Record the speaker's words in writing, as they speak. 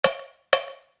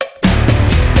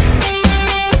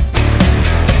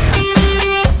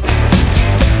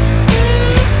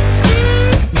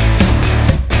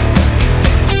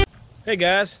Hey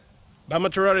guys,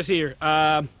 Bama here.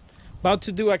 About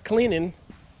to do a cleaning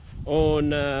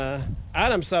on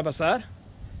Adam's side by side.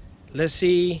 Let's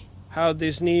see how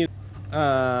this new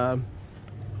Tough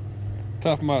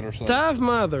Mudder. Tough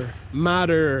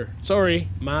Mudder. Sorry,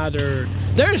 Mudder.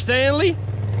 There's Stanley.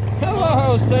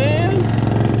 Hello,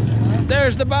 Stan.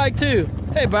 There's the bike too.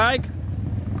 Hey, bike.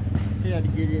 You had to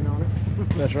get in on it.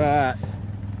 That's right.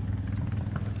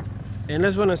 And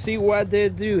let's want to see what they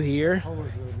do here.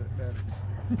 Always a little bit better.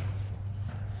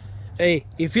 Hey,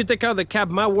 if you take out the cap,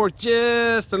 might work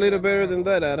just a little better than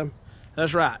that, Adam.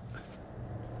 That's right.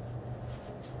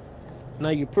 Now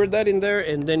you put that in there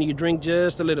and then you drink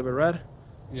just a little bit, right?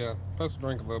 Yeah, supposed to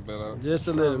drink a little bit of it. Just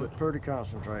a little bit. Pretty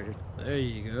concentrated. There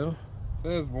you go.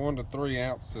 It says 1 to 3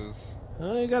 ounces.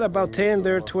 Oh, you got about 10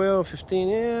 there, 12, 15.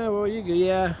 Yeah, well, you go.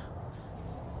 Yeah.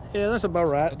 Yeah, that's about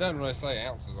right. It doesn't really say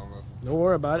ounces on this Don't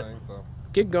worry about it. thing, so.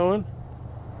 Keep going.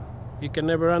 You can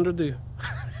never underdo.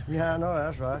 Yeah, I know,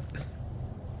 that's right.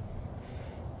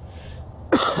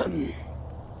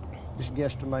 Just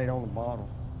guesstimate on the bottle.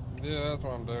 Yeah, that's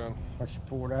what I'm doing. What you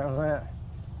poured out of that.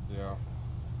 Yeah.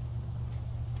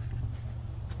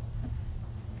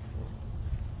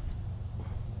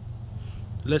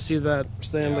 Let's see that,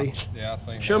 Stanley. Yeah, I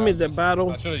seen Show that. me the bottle.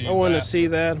 I want to see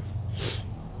that.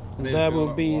 Need That to fill will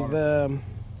up be water. the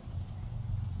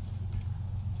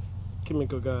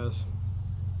chemical, guys.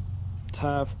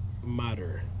 Tough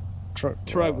Mudder.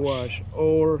 Truck wash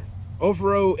or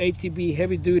off-road ATV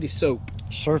heavy duty soap.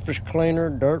 Surface cleaner,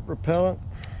 dirt repellent.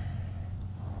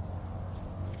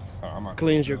 Oh, I'm not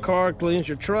Cleans your gonna car, cleans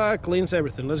your truck, cleans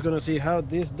everything. Let's gonna see how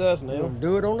this does We'll now.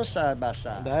 do it on the side by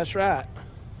side. That's right.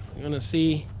 We're gonna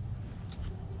see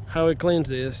how it cleans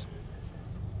this.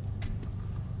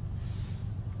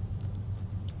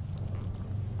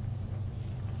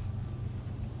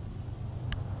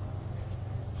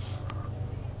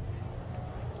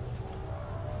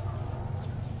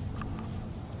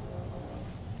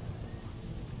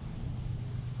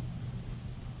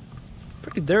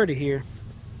 Pretty dirty here.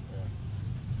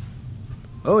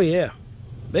 Oh yeah,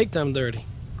 big time dirty.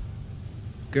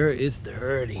 Girl, it's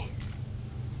dirty.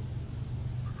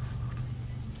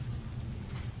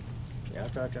 Yeah, I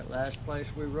thought that last place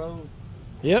we rode,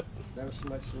 Yep, there was so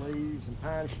much leaves and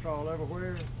pine straw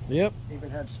everywhere. yep, Even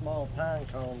had small pine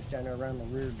cones down there around the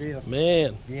rear diff.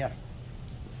 man. Yeah.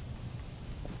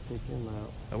 Pick him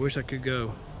out. I wish I could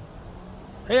go.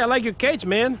 Hey, I like your cage,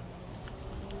 man.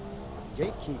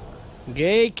 Gatekeeper.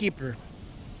 Gatekeeper.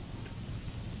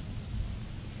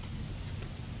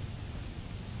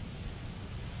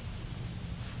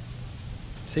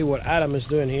 See what Adam is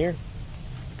doing here.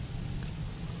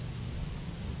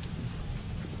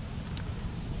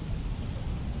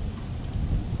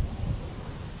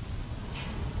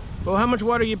 Well, how much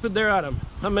water you put there, Adam?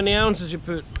 How many ounces you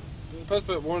put? You're supposed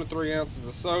to put 1 to 3 ounces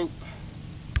of soap,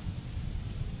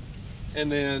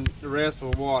 and then the rest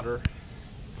with water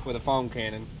with a foam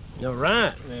cannon. All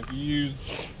right. And if you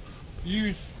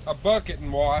use a bucket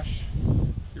and wash,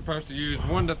 you're supposed to use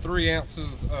 1 to 3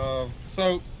 ounces of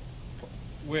soap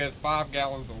with 5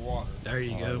 gallons of water. There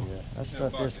you go. Yeah, that In a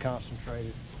stuff is bucket.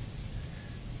 concentrated.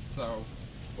 So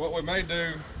what we may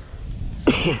do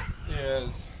is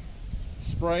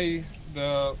spray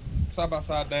the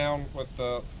side-by-side down with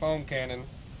the foam cannon,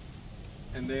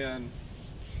 and then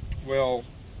we'll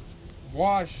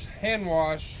hand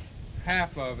wash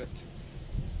half of it,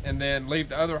 and then leave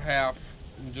the other half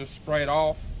and just spray it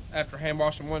off after hand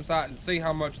washing one side and see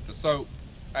how much the soap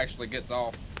actually gets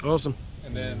off. Awesome.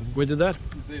 And then We did that.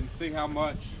 see how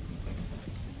much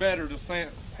better the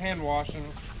hand washing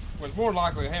was. More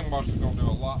likely the hand washing is going to do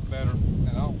a lot better, and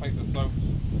I don't think the soap's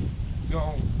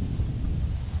going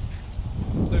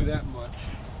to do that much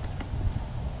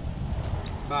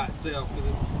by itself.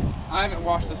 I haven't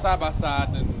washed the side by side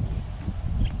in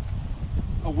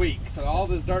a week, so all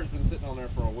this dirt's been sitting on there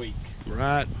for a week.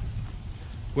 Right.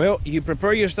 Well, you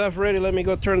prepare your stuff ready. Let me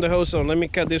go turn the hose on. Let me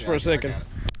cut this for a second.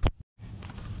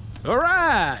 All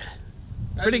right.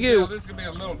 Pretty As you good. can tell, this is gonna be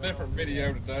a little different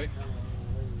video today.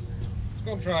 Just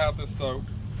gonna try out this soap.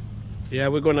 Yeah,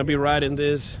 we're gonna be riding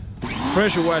this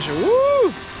pressure washer.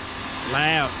 Woo!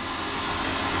 Loud.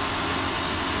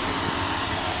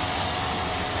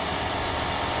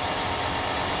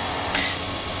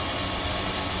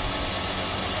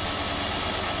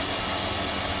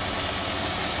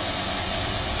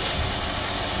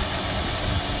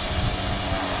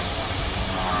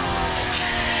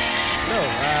 All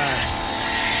right.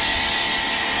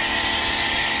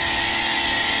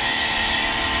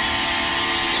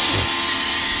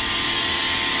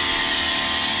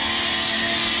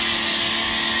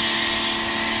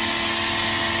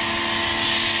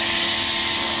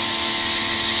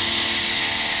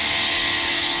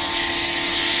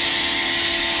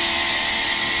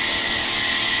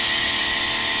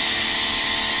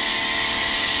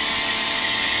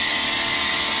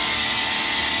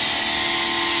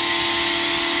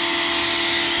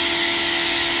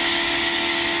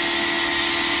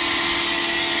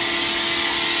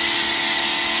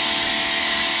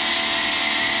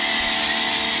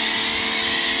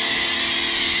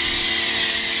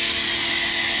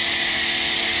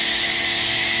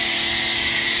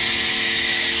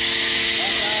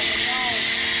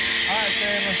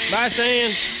 Bye,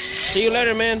 Sam. See you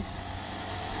later, man.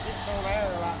 It's on there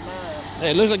like mine.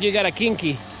 Hey, it looks like you got a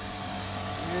kinky.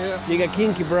 Yeah. You got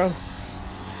kinky, bro.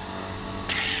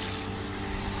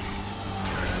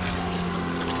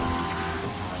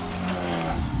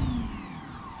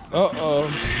 Uh-oh.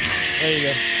 There you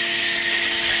go.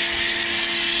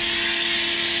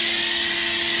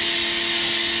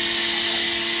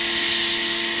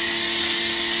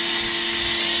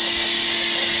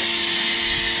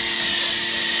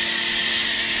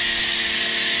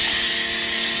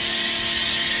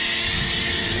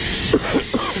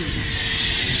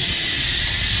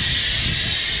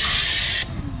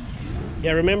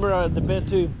 Yeah, remember the bed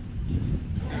too.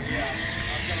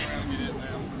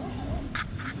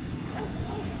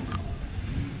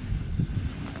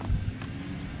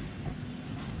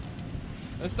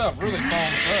 This stuff really foams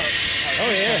up.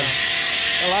 Oh yeah,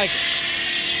 I like it.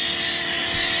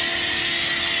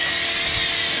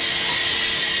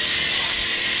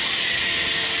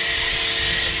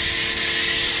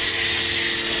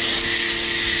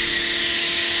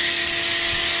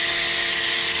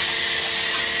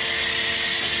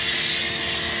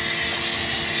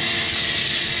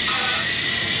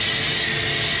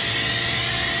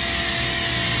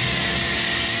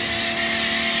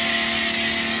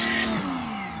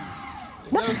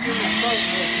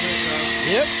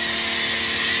 Yep.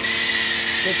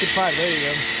 55, there you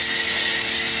go.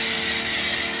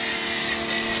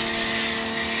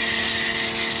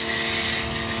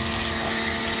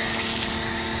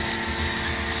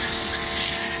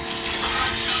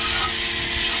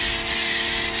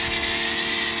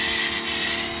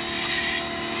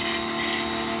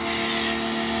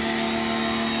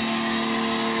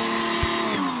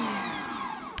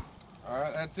 All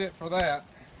right, that's it for that.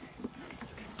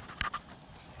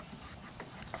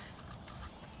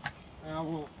 Now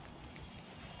we'll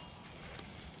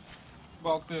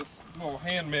bought this little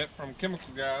hand mitt from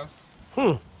Chemical Guys.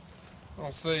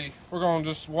 We'll see. We're gonna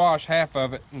just wash half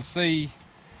of it and see.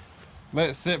 Let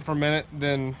it sit for a minute,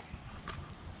 then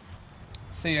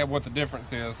see what the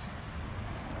difference is.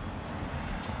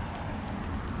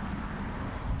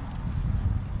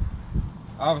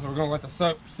 Obviously, we're gonna let the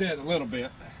soap sit a little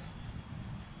bit.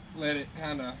 Let it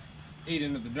kind of eat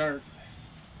into the dirt.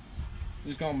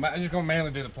 Just gonna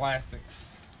mainly do the plastics.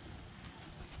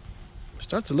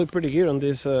 Starts to look pretty good on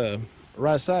this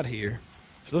right side here.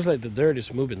 It looks like the dirt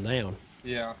is moving down.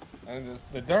 Yeah, and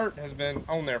the dirt has been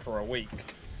on there for a week.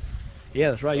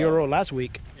 Yeah, that's right. So, You rolled last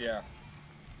week. Yeah.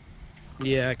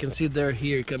 Yeah, I can see dirt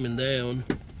here coming down.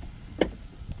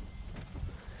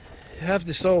 You have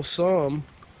to solve some.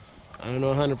 I don't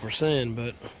know 100%,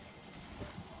 but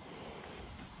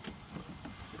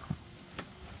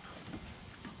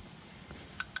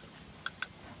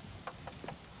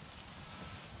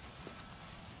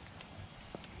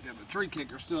Got the tree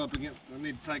kicker still up against it. I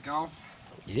need to take off.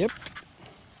 yep.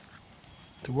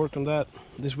 To work on that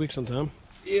this week sometime.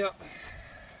 Yep.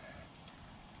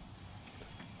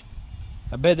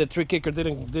 I bet the tree kicker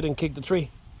didn't kick the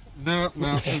tree. No,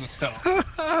 it's the stump.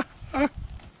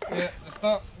 Yeah, the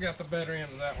stump got the better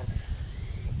end of that one.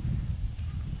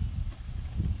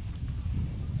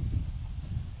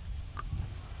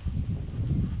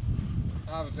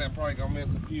 Obviously, I'm probably gonna miss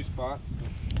a few spots.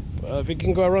 Well, if you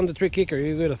can go around the tree kicker,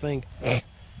 you're good, I think.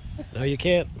 No, you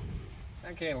can't.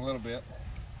 I can a little bit.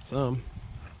 Some.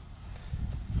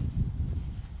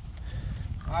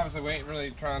 Obviously, we ain't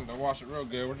really trying to wash it real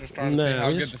good. We're just trying to No, see how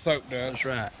we good just- the soap does. That's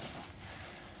right.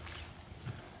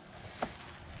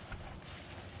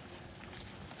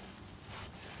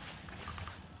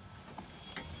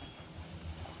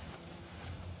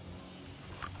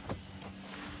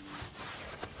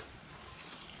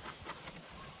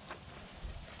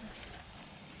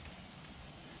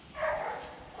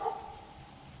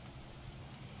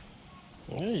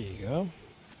 There you go.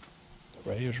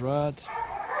 Radius rods.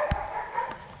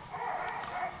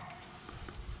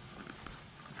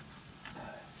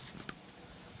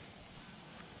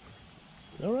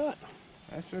 All right.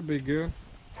 That should be good.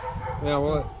 Yeah,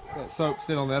 we'll let that soap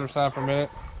sit on the other side for a minute.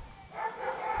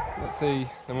 Let's see,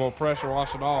 and we'll pressure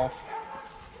wash it off.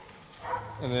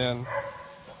 And then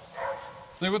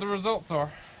see what the results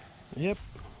are. Yep.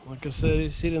 Like I said,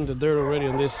 it's sitting in the dirt already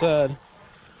on this side.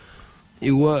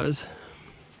 It was.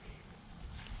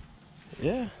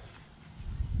 Yeah.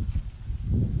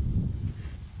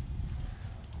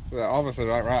 Well, obviously,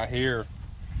 right here,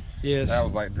 Yes. that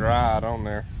was like dried on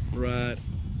there. Right.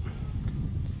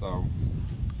 So,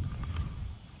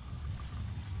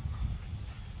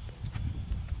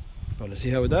 Well, let's see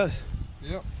how it does.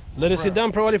 yep. Let it sit Right.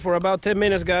 down probably for about 10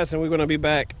 minutes, guys, and we're gonna be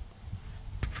back.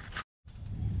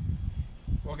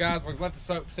 Well, guys, we've let the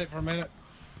soap sit for a minute.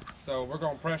 So we're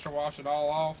gonna pressure wash it all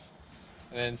off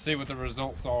and see what the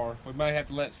results are. We may have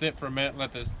to let it sit for a minute,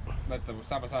 let the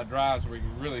side-by-side dry so we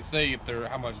can really see if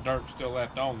how much dirt's still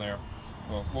left on there.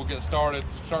 Well, we'll get started,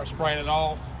 start spraying it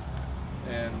off,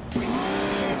 and see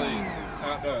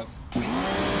how it does.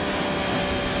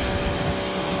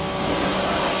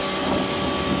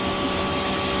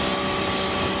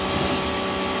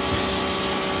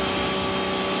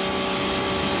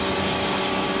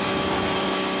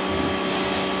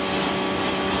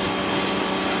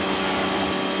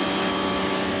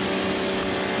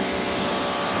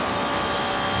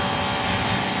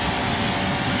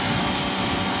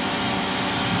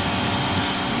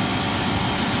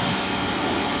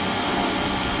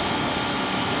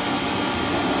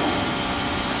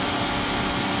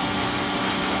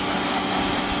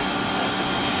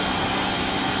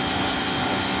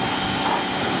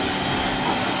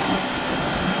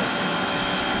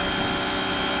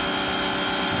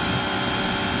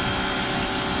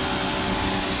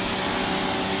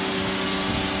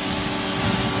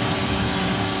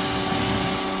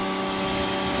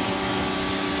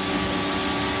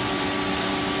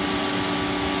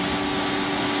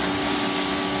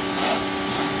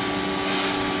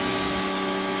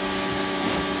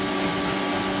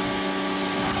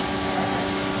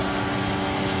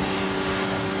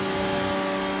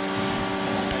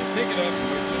 Pick it up.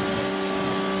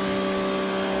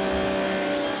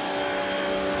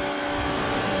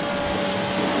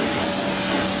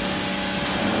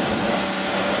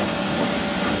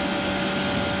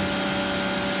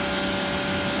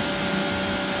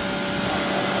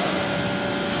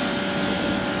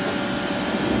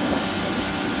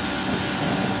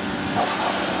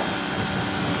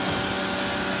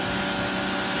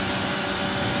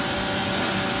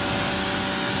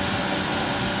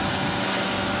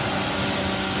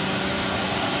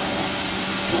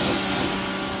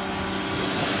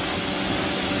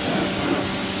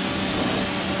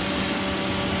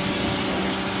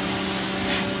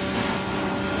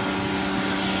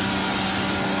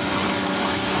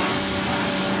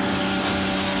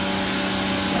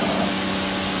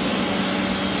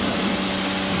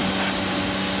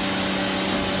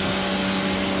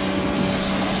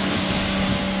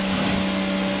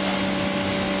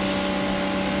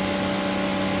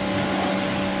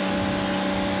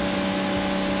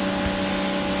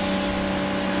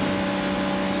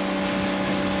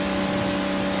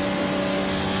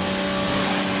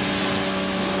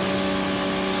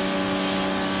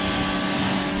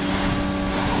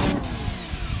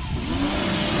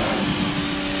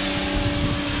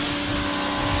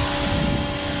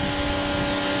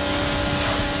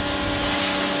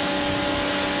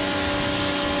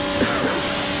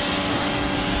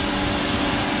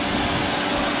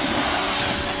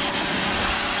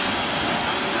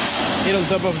 Hit on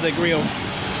top of the grill.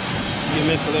 You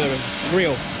missed a little bit.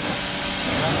 Grill.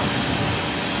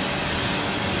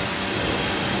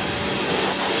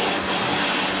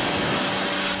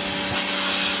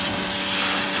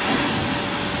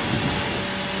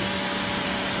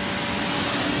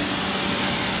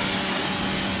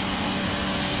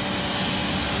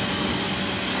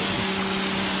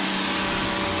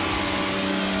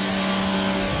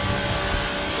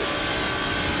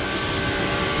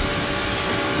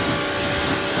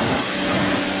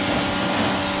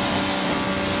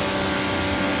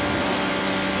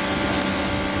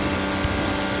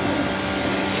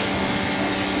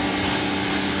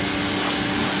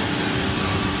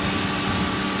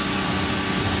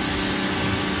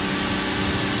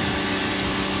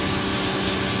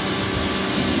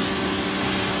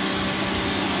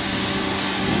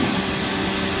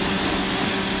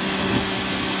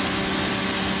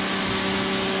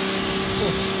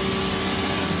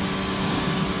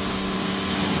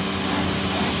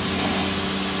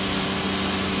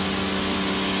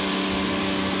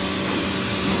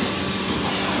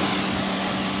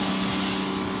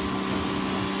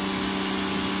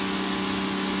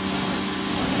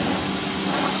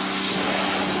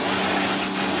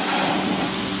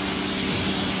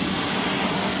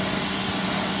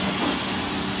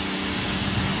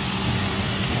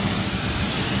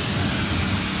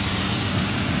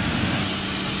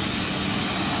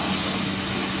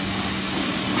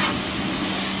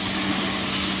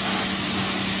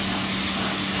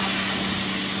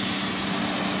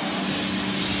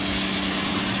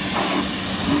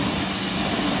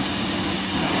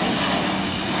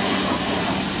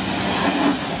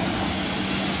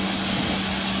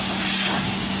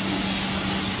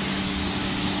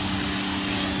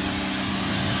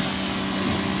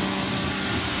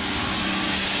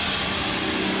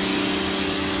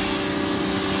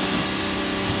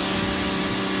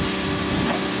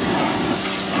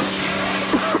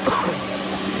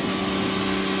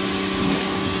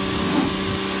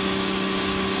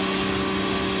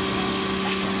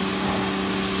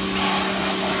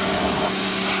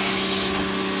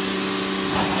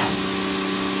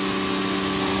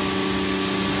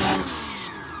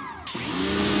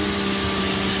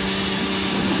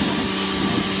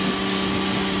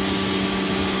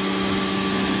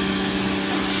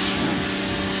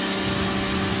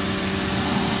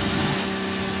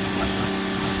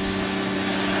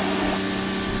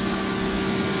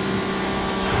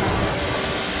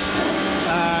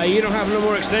 have no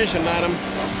more extension, Adam.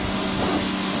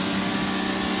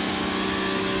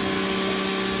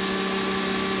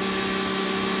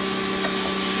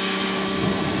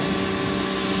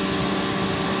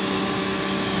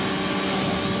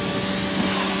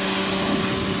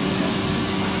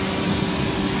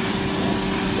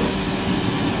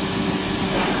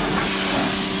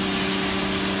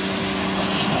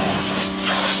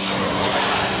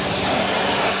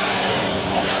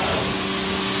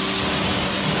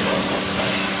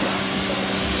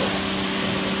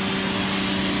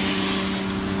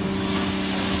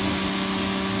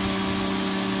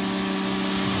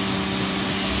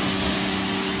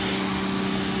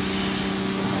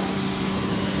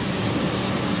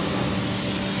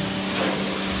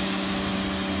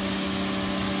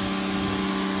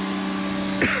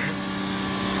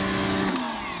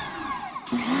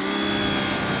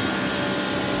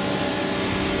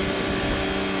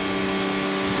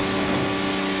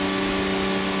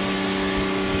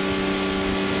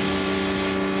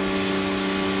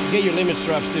 Get your limit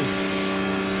straps too.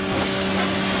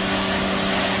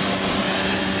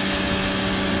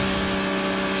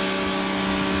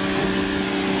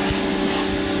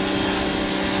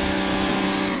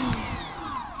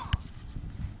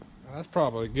 That's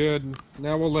probably good.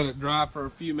 Now we'll let it dry for a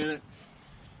few minutes,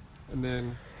 and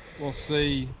then we'll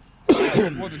see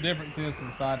what the difference is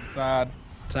from side to side.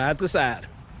 Side to side,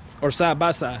 or side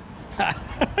by side.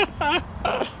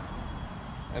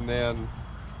 And then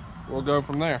we'll go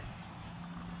from there.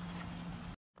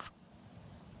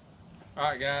 All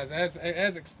right, guys,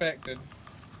 as expected,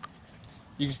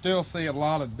 you can still see a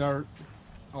lot of dirt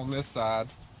on this side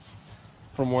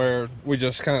from where we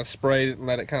just kind of sprayed it and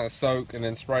let it kind of soak and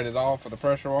then sprayed it off with a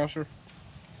pressure washer.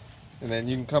 And then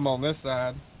you can come on this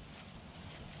side.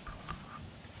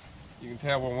 You can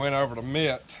tell when we went over the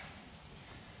mitt,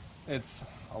 it's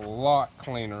a lot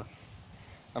cleaner.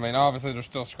 I mean, obviously there's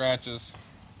still scratches.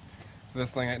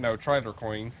 This thing ain't no trailer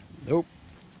queen. Nope.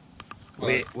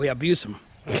 We abuse them.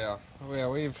 Yeah,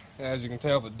 well, as you can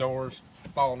tell, the doors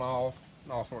falling off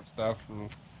and all sorts of stuff from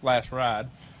last ride.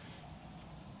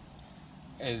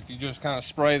 And if you just kind of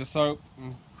spray the soap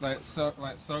and let it soak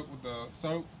with the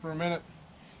soap for a minute,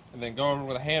 and then go over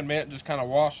with a hand mitt and just kind of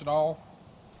wash it all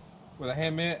with a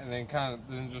hand mitt, and then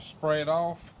just spray it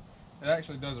off, it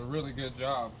actually does a really good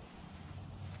job.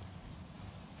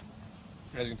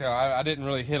 As you can tell, I didn't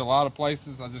really hit a lot of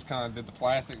places. I just kind of did the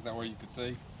plastics, that way you could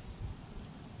see.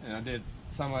 And I did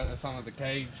some of the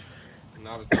cage, and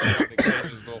obviously the cage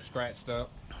is a little scratched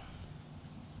up.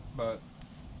 But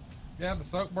yeah, the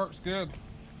soap works good.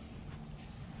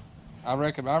 I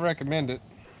recommend it.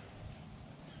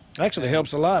 Actually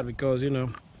helps a lot because, you know,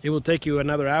 it will take you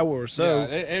another hour or so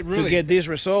it really, to get these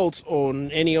results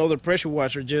on any other pressure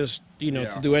washer, just, you know,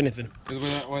 to do anything.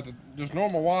 With just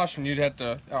normal washing, you'd have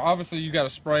to, obviously you got to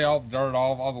spray all the dirt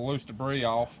off, all the loose debris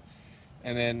off.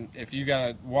 And then if you got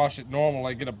to wash it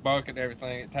normally, get a bucket and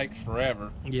everything, it takes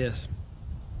forever. Yes.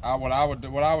 What I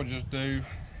would just do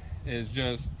is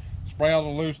just spray all the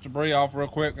loose debris off real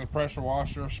quick with a pressure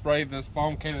washer, spray this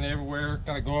foam cannon everywhere,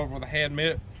 kind of go over with a hand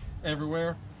mitt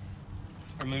everywhere,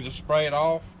 and then just spray it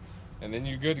off, and then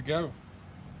you're good to go.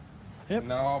 Yep. And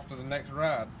now off to the next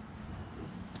ride.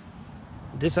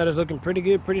 This side is looking pretty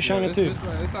good, pretty shiny too.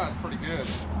 This side's pretty good.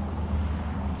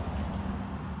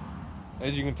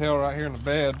 As you can tell right here in the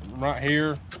bed, right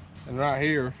here and right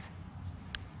here,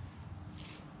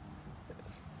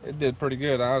 it did pretty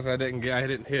good. I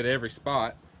didn't hit every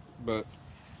spot, but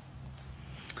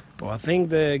well, I think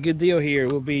the good deal here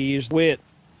will be used with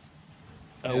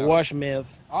a wash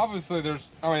meth. Obviously,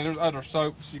 there's other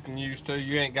soaps you can use too.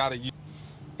 You ain't got to use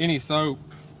any soap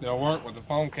that'll work with the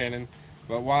foam cannon.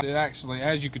 But why it actually,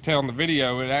 as you could tell in the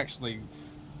video, it actually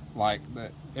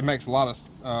it makes a lot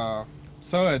of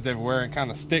suds everywhere and kind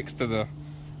of sticks to the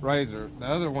razor. The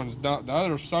other ones don't. The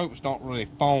other soaps don't really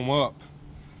foam up.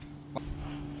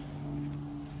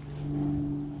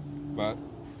 But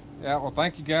yeah, well,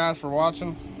 thank you guys for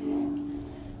watching.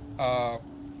 If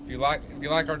you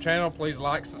like our channel, please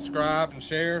like, subscribe, and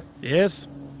share. Yes.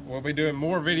 We'll be doing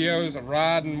more videos of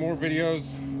riding, more videos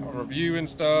of reviewing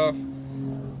stuff,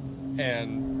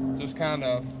 and just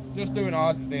doing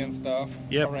odds and ends stuff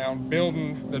around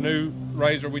building the new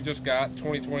razor we just got,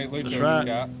 2020 Lucho we just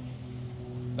got.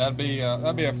 That'd be a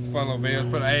fun little video.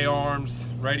 Put A-arms,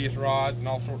 radius rods, and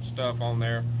all sorts of stuff on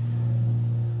there.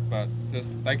 But just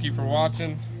thank you for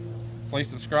watching. Please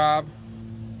subscribe,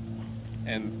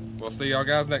 and we'll see y'all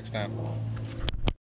guys next time.